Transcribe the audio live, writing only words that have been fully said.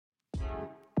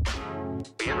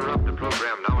We interrupt the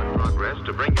program now in progress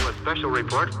to bring you a special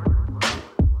report.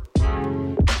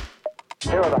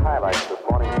 Here are the highlights this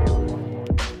morning.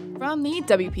 From the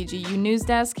WPGU News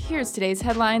Desk, here's today's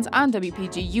headlines on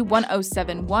WPGU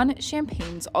 1071,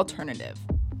 Champaign's Alternative.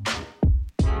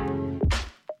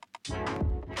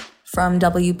 From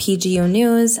WPGU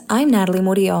News, I'm Natalie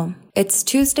Murillo. It's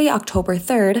Tuesday, October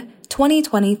 3rd,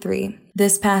 2023.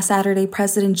 This past Saturday,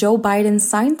 President Joe Biden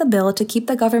signed the bill to keep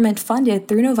the government funded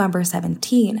through November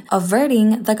 17,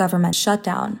 averting the government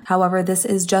shutdown. However, this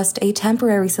is just a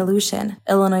temporary solution.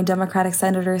 Illinois Democratic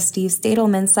Senator Steve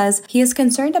Stadelman says he is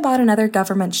concerned about another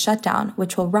government shutdown,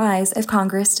 which will rise if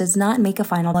Congress does not make a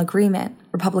final agreement.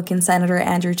 Republican Senator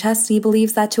Andrew Chesney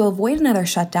believes that to avoid another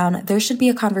shutdown, there should be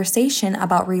a conversation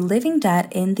about reliving debt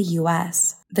in the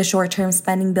U.S. The short-term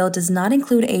spending bill does not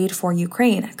include aid for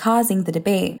Ukraine, causing the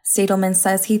debate. Stadelman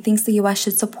says he thinks the U.S.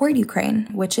 should support Ukraine,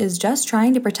 which is just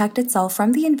trying to protect itself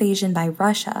from the invasion by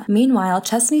Russia. Meanwhile,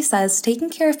 Chesney says taking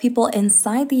care of people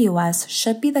inside the U.S.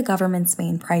 should be the government's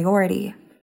main priority.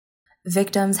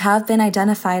 Victims have been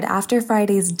identified after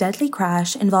Friday's deadly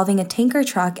crash involving a tanker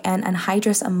truck and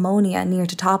anhydrous ammonia near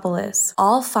Teutopolis.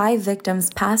 All 5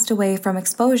 victims passed away from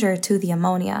exposure to the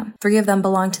ammonia. 3 of them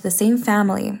belong to the same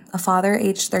family, a father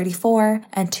aged 34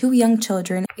 and 2 young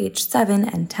children aged 7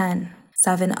 and 10.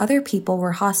 7 other people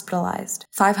were hospitalized.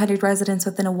 500 residents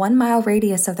within a 1-mile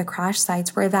radius of the crash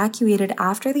sites were evacuated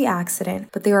after the accident,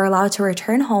 but they were allowed to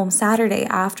return home Saturday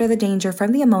after the danger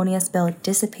from the ammonia spill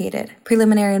dissipated.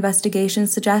 Preliminary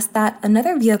investigations suggest that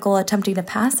another vehicle attempting to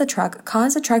pass the truck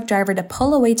caused the truck driver to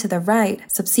pull away to the right,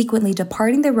 subsequently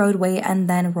departing the roadway and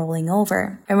then rolling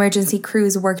over. Emergency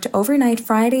crews worked overnight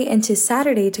Friday into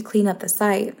Saturday to clean up the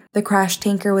site. The crashed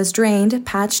tanker was drained,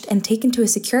 patched, and taken to a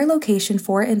secure location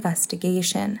for investigation.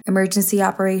 Emergency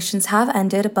operations have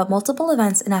ended, but multiple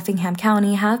events in Effingham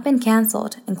County have been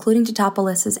canceled, including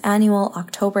Teutopolis' annual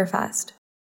Oktoberfest.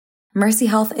 Mercy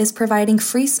Health is providing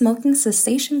free smoking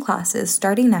cessation classes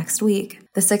starting next week.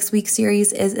 The 6-week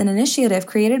series is an initiative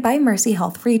created by Mercy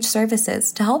Health Reach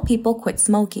Services to help people quit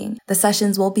smoking. The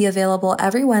sessions will be available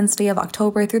every Wednesday of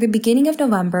October through the beginning of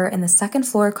November in the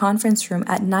second-floor conference room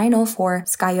at 904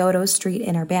 Scioto Street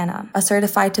in Urbana. A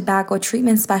certified tobacco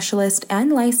treatment specialist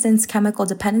and licensed chemical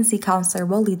dependency counselor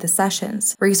will lead the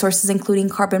sessions. Resources including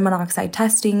carbon monoxide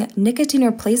testing, nicotine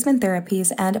replacement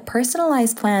therapies, and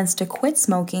personalized plans to quit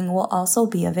smoking will also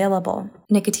be available.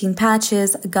 Nicotine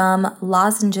patches, gum,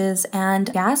 lozenges, and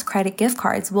gas credit gift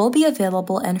cards will be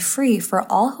available and free for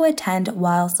all who attend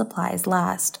while supplies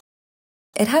last.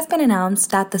 It has been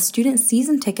announced that the student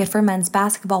season ticket for men's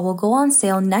basketball will go on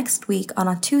sale next week on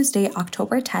a Tuesday,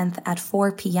 October 10th at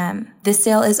 4 p.m. This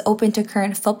sale is open to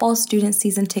current football student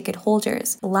season ticket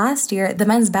holders. Last year, the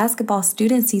men's basketball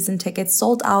student season tickets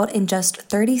sold out in just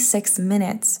 36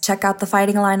 minutes. Check out the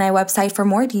Fighting Illini website for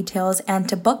more details and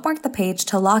to bookmark the page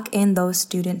to lock in those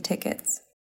student tickets.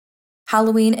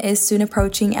 Halloween is soon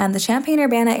approaching, and the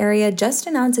Champaign-Urbana area just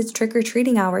announced its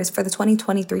trick-or-treating hours for the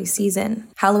 2023 season.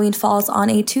 Halloween falls on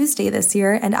a Tuesday this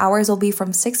year, and hours will be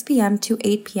from 6 p.m. to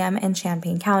 8 p.m. in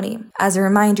Champaign County. As a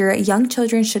reminder, young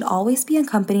children should always be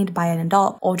accompanied by an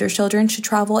adult. Older children should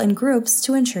travel in groups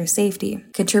to ensure safety.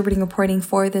 Contributing reporting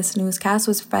for this newscast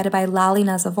was provided by Lali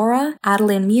Nazavora,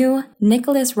 Adeline Mew,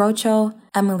 Nicholas Rocho,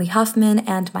 Emily Huffman,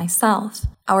 and myself.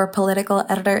 Our political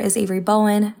editor is Avery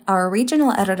Bowen. Our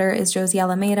regional editor is Josie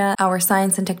Alameda. Our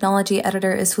science and technology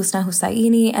editor is Husna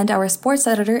Hussaini. And our sports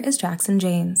editor is Jackson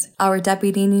James. Our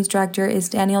deputy news director is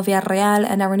Daniel Villarreal.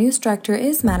 And our news director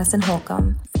is Madison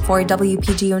Holcomb. For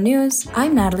WPGO News,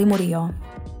 I'm Natalie Murillo.